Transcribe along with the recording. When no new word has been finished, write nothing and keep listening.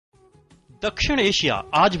दक्षिण एशिया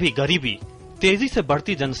आज भी गरीबी, तेजी से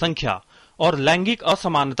बढ़ती जनसंख्या और लैंगिक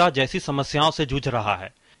असमानता जैसी समस्याओं से जूझ रहा है।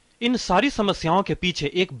 इन सारी समस्याओं के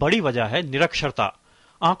पीछे एक बड़ी वजह है निरक्षरता।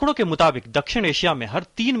 आंकड़ों के मुताबिक दक्षिण एशिया में हर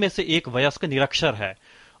 3 में से 1 वयस्क निरक्षर है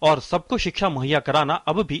और सबको शिक्षा मुहैया कराना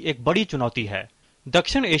अब भी एक बड़ी चुनौती है।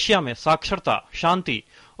 दक्षिण एशिया में साक्षरता, शांति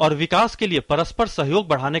और विकास के लिए परस्पर सहयोग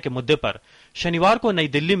बढ़ाने के मुद्दे पर शनिवार को नई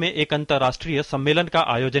दिल्ली में एक अंतर्राष्ट्रीय सम्मेलन का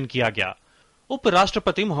आयोजन किया गया।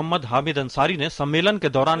 उपराष्ट्रपति मोहम्मद हामिद अंसारी ने सम्मेलन के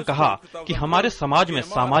दौरान कहा कि हमारे समाज में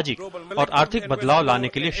सामाजिक और आर्थिक बदलाव लाने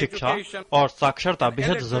के लिए शिक्षा और साक्षरता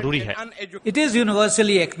बेहद जरूरी है। It is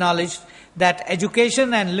universally acknowledged that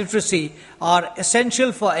education and literacy are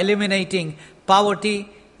essential for eliminating poverty,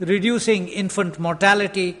 reducing infant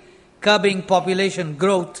mortality, curbing population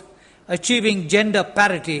growth, achieving gender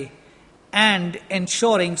parity, and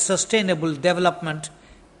ensuring sustainable development,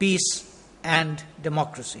 peace, and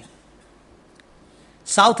democracy.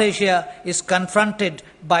 South Asia is confronted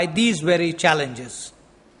by these very challenges.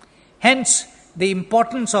 Hence, the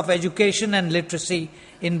importance of education and literacy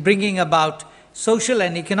in bringing about social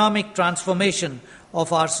and economic transformation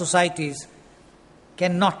of our societies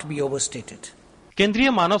cannot be overstated. केंद्रीय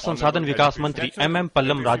मानव संसाधन विकास मंत्री M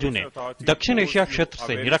पल्लम राजू ने दक्षिण Asia क्षेत्र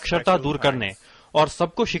से निरक्षरता दूर करने और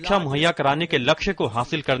सबको शिक्षा मुहैया कराने के लक्ष्य को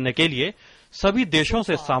हासिल करने के लिए सभी देशों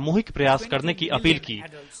से सामूहिक प्रयास करने की अपील की।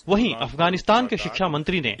 वहीं अफगानिस्तान के शिक्षा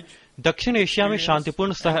मंत्री ने दक्षिण एशिया में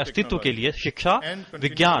शांतिपूर्ण सह अस्तित्व के लिए शिक्षा,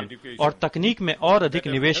 विज्ञान और तकनीक में और अधिक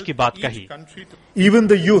निवेश की बात कही। Even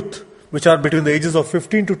the youth, which are between the ages of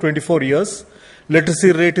 15 to 24 years,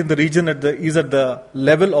 literacy rate in the region is at the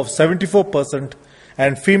level of 74%,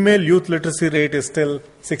 and female youth literacy rate is still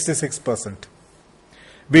 66%.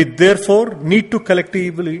 We therefore need to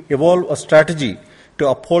collectively evolve a strategy to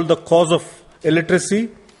uphold the cause of illiteracy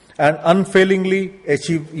and unfailingly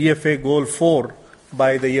achieve EFA Goal 4 by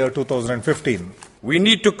the year 2015. We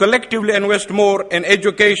need to collectively invest more in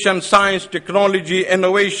education, science, technology,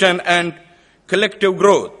 innovation, and collective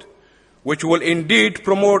growth, which will indeed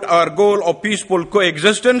promote our goal of peaceful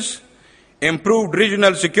coexistence, improved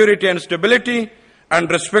regional security and stability,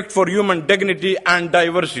 and respect for human dignity and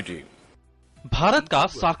diversity. Bharat का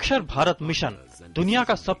साक्षर Bharat mission दुनिया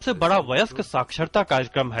का सबसे बड़ा वयस्क साक्षरता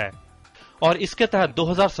कार्यक्रम है और इसके तहत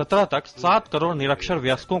 2017 तक 7 करोड़ निरक्षर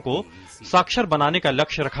वयस्कों को साक्षर बनाने का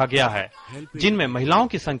लक्ष्य रखा गया है, जिनमें महिलाओं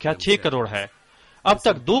की संख्या 6 करोड़ है। अब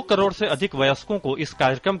तक 2 करोड़ से अधिक वयस्कों को इस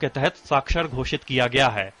कार्यक्रम के तहत साक्षर घोषित किया गया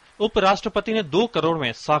है। उपराष्ट्रपति ने 2 करोड़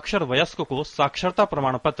में साक्षर वयस्क को साक्षरता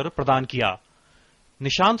प्रमाण पत्र प्रदान किया।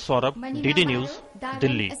 Nishant Saurabh, DD news,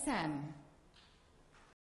 Delhi.